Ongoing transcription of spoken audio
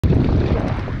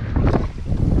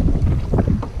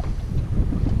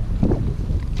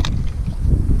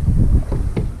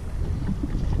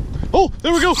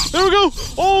There we go. There we go.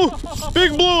 Oh,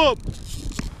 big blow up.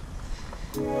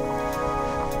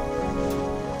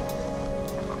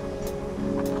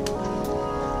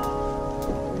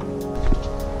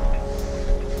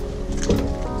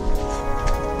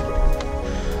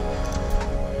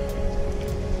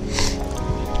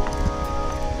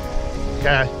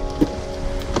 Okay.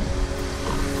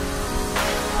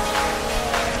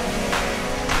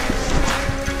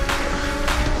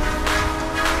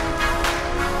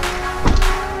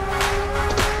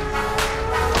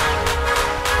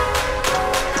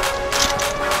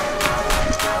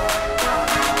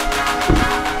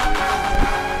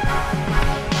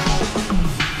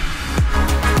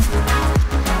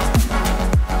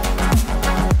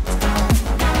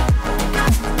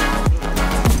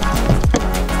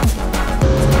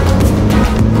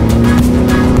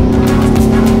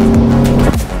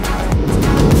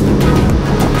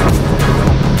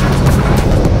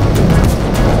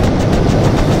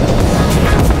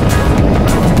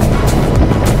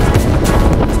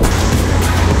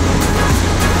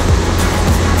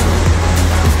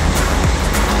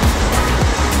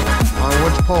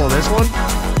 Pole, this one?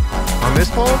 On this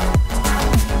pole?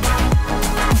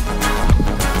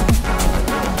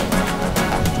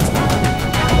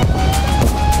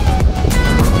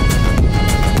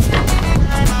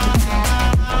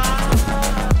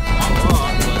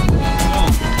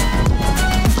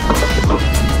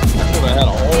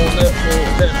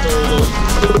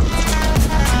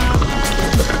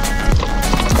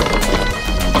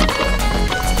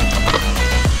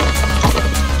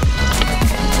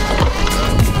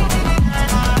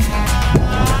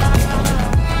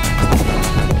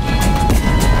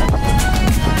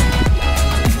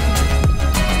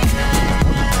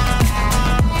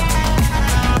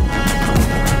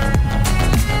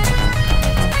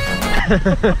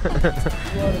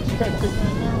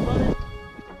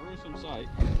 Gruesome sight,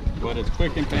 but it's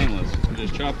quick and painless. You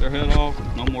just chop their head off,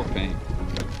 no more pain.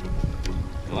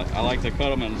 I like to cut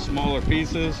them in smaller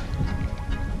pieces.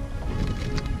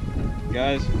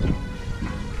 Guys,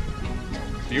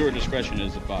 viewer discretion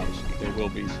is advised. There will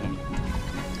be some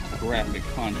graphic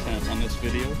content on this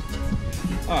video.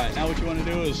 Alright, now what you want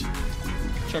to do is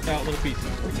chuck out little pieces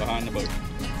behind the boat.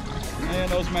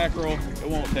 And those mackerel, it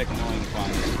won't take them long to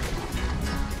find them.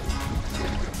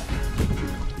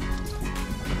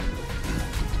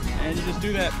 And you just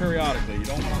do that periodically. You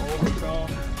don't want to overdraw,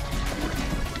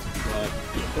 but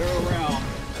if they're around,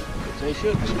 they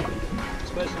should be,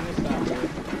 especially this time of year.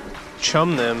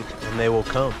 Chum them and they will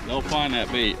come. They'll find that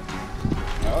bait.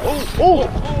 Oh, oh,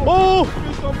 oh!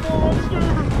 It's a monster!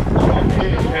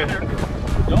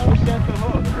 Don't set the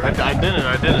hook. I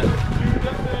didn't.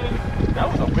 That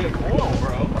was a big boil,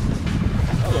 bro.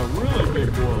 That was a really big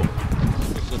boil.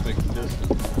 Specific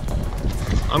distance.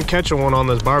 I'm catching one on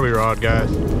this Barbie rod, guys.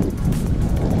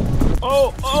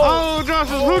 Oh, Josh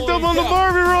is hooked up on the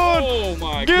Barbie rod. Oh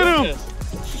my Get goodness. him.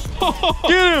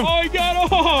 Get him. Oh, he got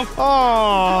off. Oh,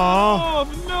 Oh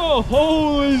no,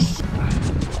 holy s.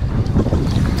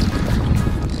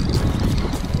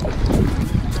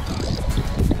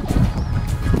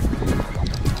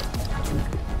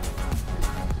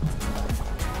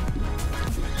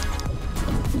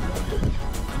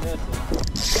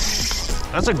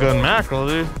 that's a good mackerel,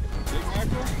 dude. Big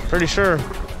mackerel? Pretty sure.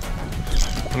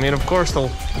 I mean, of course they'll.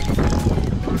 He's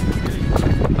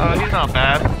not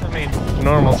bad. I mean,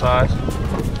 normal size.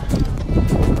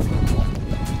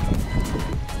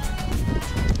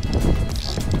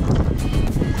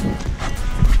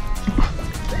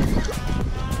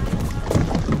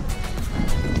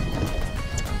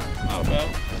 Not bad.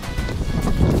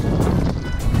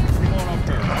 Come on up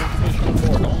here. Don't fish no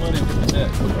more. Don't let him get the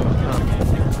net. A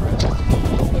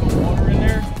little bit of water in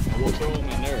there, and we'll throw him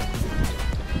in there.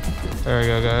 There we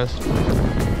go, guys.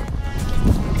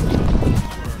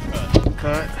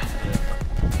 Cut.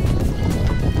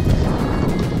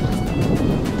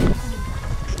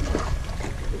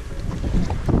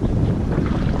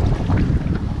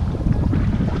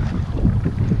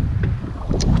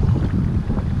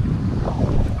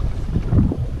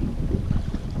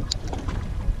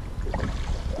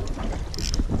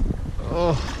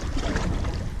 Oh.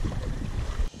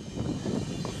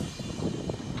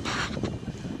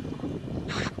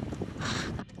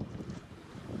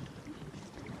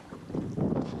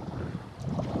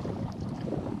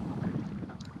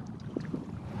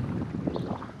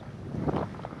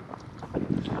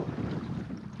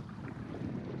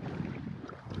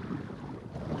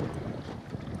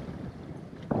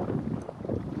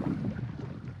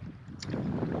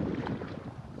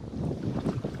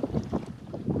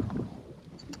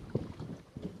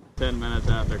 Minutes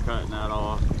after cutting that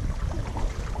off.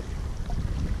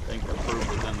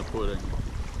 than the pudding.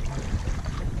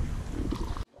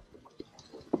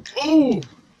 Oh!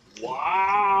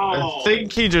 Wow! I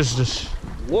think he just...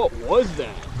 What was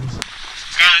that?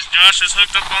 Guys, Josh is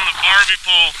hooked up on the Barbie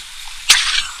pole.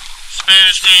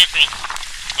 Spanish mackerel.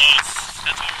 Well,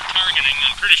 that's what we're targeting.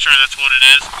 I'm pretty sure that's what it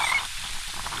is.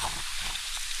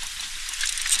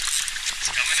 It's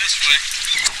coming this way.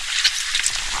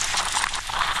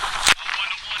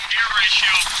 1:1 gear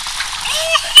ratio.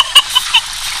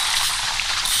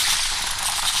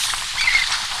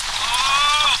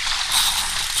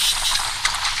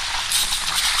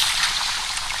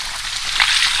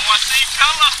 I see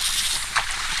color.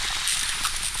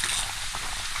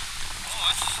 Oh,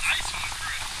 that's a nice one,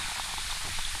 Chris.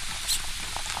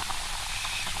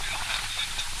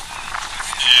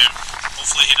 Yeah,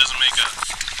 hopefully he doesn't make a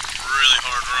really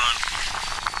hard run.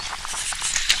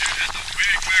 Dude, that's a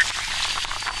big mackerel.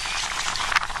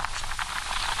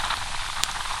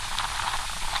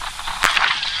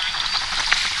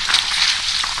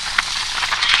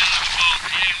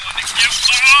 He ain't one to give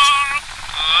up.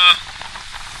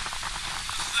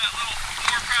 That little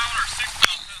 4-pound or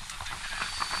 6-pound test, I think it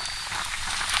is.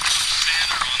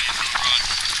 Banner on his rod.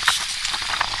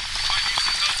 Might need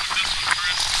some help with this one,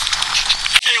 Chris.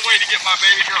 Can't wait to get my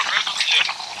baby girl Chris on the tip.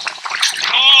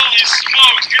 Holy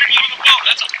smokes, get him over the boat.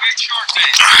 That's a big shark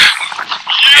bait.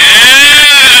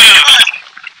 Yeah!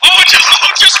 Oh,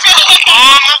 just fell off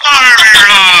on the Barbie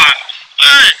rod.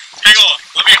 Hey, hang on.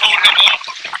 Let me hold him up.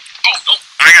 Oh, no.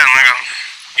 I got him.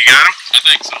 You got him? I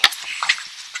think so.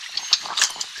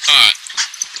 Alright.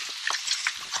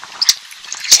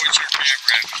 Point your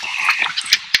camera at me.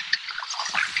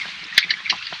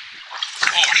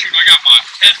 Oh shoot, I got my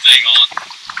head thing on.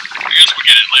 I guess we'll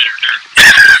get it later. Here.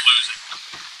 I'll lose it.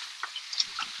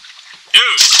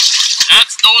 Dude,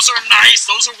 those are nice.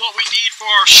 Those are what we need for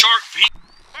our shark beat.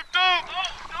 Hooked up! Oh,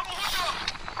 double hook up!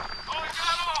 Oh, he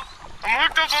got off! I'm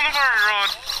hooked up on the Barbie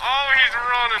rod. Oh, he's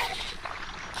running.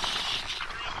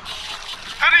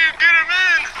 How do you get him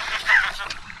in?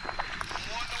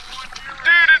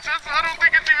 Dude, I don't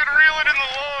think it's even reeling in the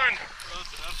line.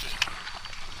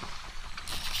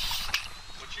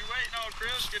 What you waiting on,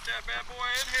 Chris? Get that bad boy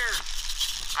in here.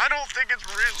 I don't think it's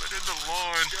reeling in the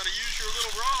line. You gotta use your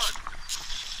little rod.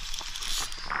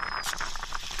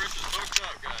 Chris is hooked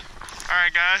up, guys.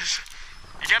 Alright, guys.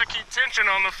 You gotta keep tension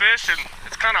on the fish, and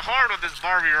it's kind of hard with this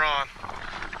Barbie rod.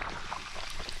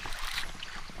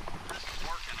 Chris is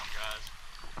working them, guys.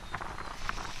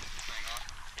 Hang on.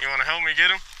 You wanna help me get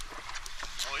him?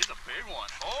 Oh, he's a big one.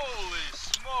 Holy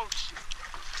smokes.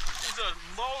 He's a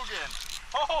Logan.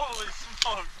 Holy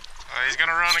smokes. He's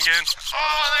gonna run again.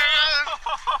 Oh, there he is!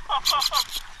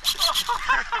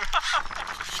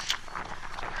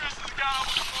 Chris has got him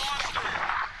with a monster.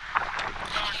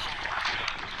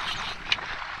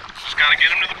 Just gotta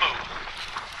get him to the boat.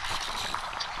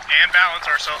 And balance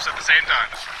ourselves at the same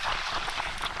time.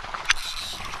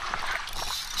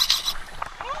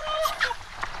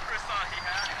 Chris thought he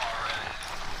had him already.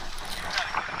 You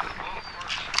gotta get him to the boat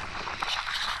first.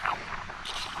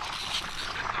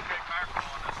 This is a big mackerel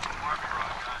on this Barbie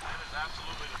rod, guys. It is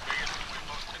absolutely the biggest one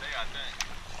we've hooked today, I think.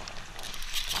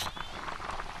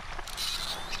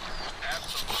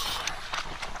 Absolutely.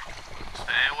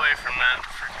 Stay away from that.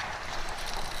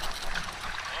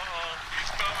 Uh-oh,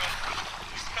 he's coming.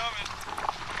 He's coming.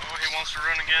 Oh, he wants to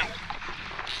run again.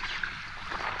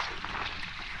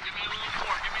 Give me a little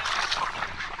more. Give me a little more.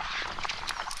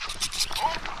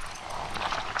 Oh!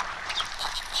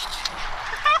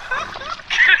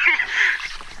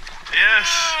 Yes.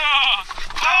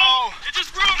 Oh! It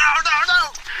just broke!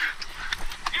 No!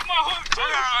 Get my hook too!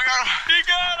 I got him. He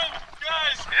got him!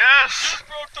 Guys! Yes. Just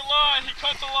broke the line. He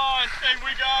cut the line and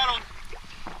we got him.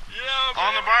 Yeah,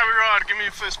 On the Barbie rod, give me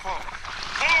a fist pump.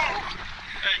 Oh!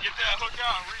 Hey, get that hook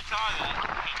out and retie that.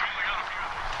 We only got a few of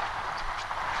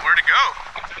those. Where'd it go?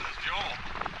 It's in his jaw.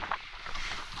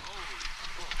 Holy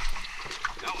fuck.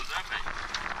 That was epic.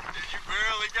 Dude, you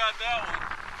barely got that one.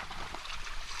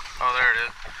 Oh, there it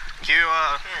is. Can you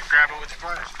grab it with your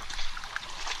fingers?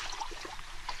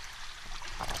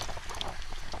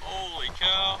 Holy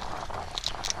cow.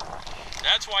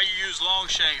 That's why you use long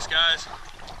shanks, guys.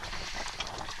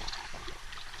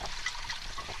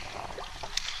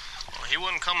 Well, he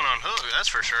wasn't coming on hook, that's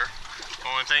for sure.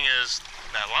 Only thing is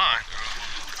that line.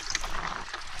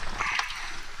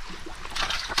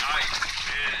 Nice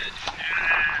fish.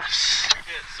 Yes. You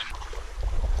hit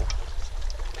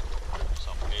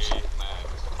some big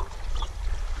mags.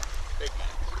 Big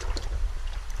mags.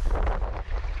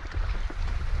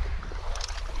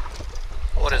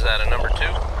 What is that, a number 2?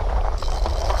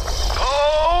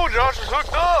 Oh, Josh is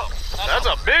hooked up. That's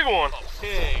a big one. A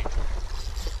pig.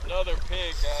 Another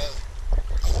pig, guys.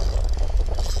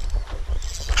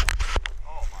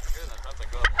 Oh my goodness, that's a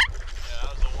good one. Yeah,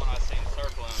 that was the one I seen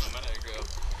circling a minute ago.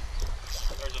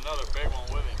 There's another big one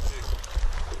with him too.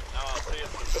 Now I'll see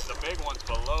if the big one's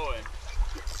below him.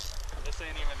 This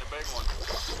ain't even the big one.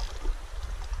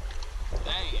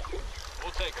 Dang it.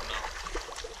 We'll take him though.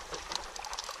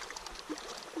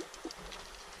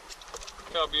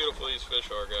 Look how beautiful these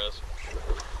fish are, guys.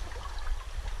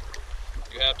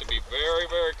 You have to be very,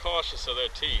 very cautious of their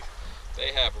teeth.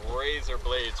 They have razor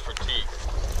blades for teeth.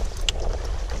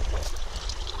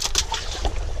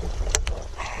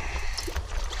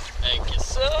 Thank you,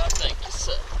 sir. Thank you,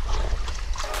 sir.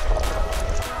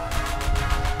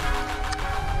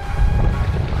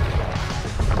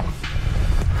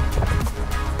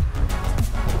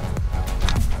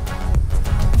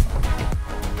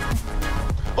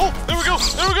 Oh, there we go.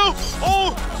 There we go.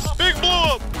 Oh, big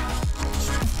blow up.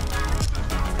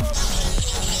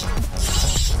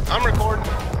 I'm recording.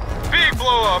 Big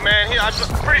blow up, man. I'm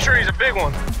pretty sure he's a big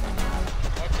one.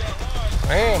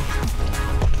 Man.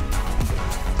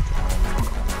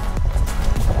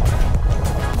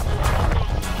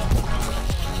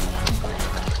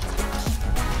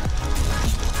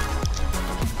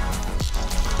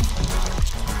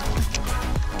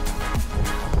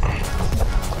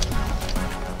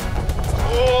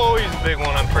 Oh, he's a big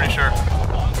one, I'm pretty sure.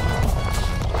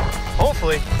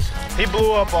 Hopefully. He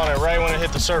blew up on it right when it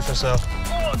hit the surface, though.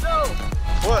 Oh, no!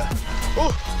 What?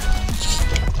 Oh!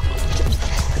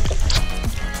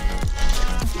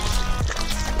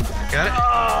 Got it?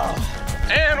 Oh,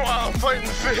 And while I'm fighting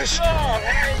the fish. oh, I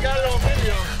ain't got it on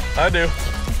video. I do.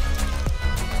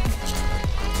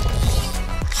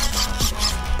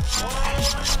 Oh,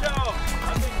 no.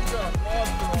 I think you got a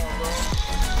monster on, bro.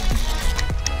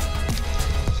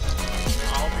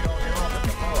 I hope you don't get off at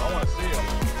the boat. I want to see him.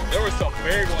 There were some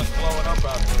big ones blowing up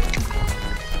out there.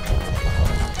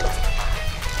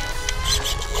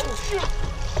 Oh, shoot.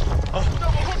 Oh.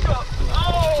 Double hook up.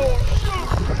 Oh, shoot.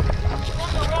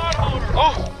 From the rod holder.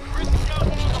 Oh! Chris's got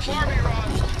one on the Barbie rod.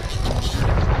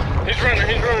 He's running,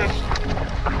 he's running.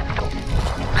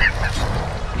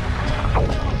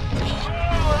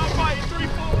 Oh, I'm fighting 3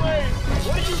 full waves.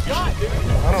 What do you got, dude?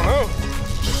 I don't know.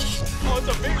 Oh, it's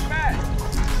a big mat.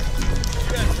 You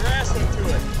got grass into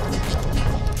it.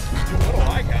 What do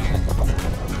I got?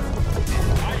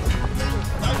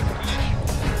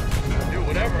 Dude,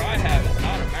 whatever I have is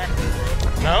not a mackerel,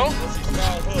 bro. No? Unless he's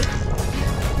got hooks.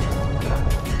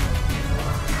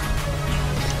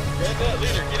 Grab that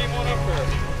leader, get him one up there.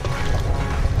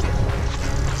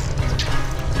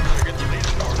 Better get the lead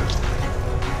started.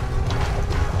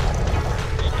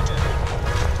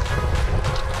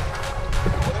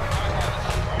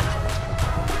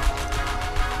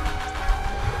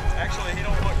 Actually, he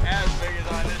don't look as big as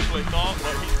I initially thought,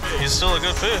 but he's big. He's still a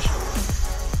good fish.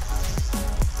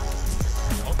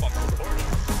 I hope I'm recording.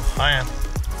 I am.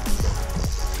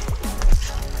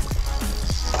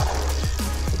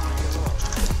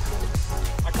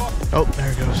 I caught him. Oh,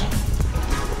 there it goes.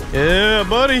 Yeah,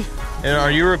 buddy. And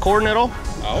are you recording at all?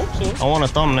 I hope so. I want a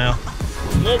thumbnail.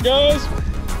 Look, guys.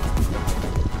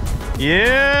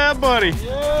 Yeah, buddy.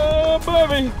 Yeah,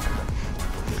 baby.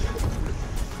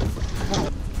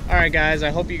 Alright guys,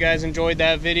 I hope you guys enjoyed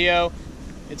that video.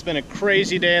 It's been a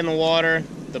crazy day in the water.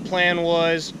 The plan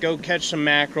was go catch some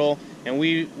mackerel, and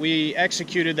we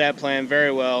executed that plan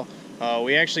very well.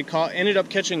 We actually ended up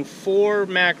catching 4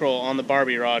 mackerel on the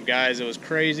Barbie rod, guys. It was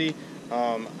crazy.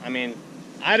 I mean,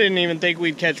 I didn't even think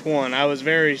we'd catch one. I was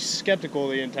very skeptical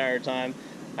the entire time.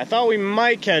 I thought we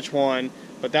might catch one,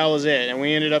 but that was it. And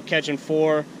we ended up catching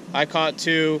 4. I caught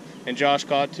 2, and Josh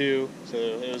caught 2. So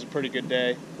it was a pretty good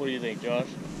day. What do you think, Josh?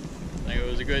 I think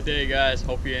it was a good day, guys.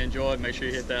 Hope you enjoyed. Make sure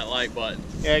you hit that like button.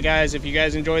 Yeah, guys, if you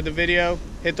guys enjoyed the video,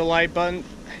 hit the like button,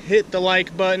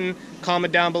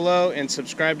 comment down below, and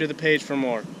subscribe to the page for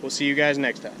more. We'll see you guys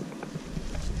next time.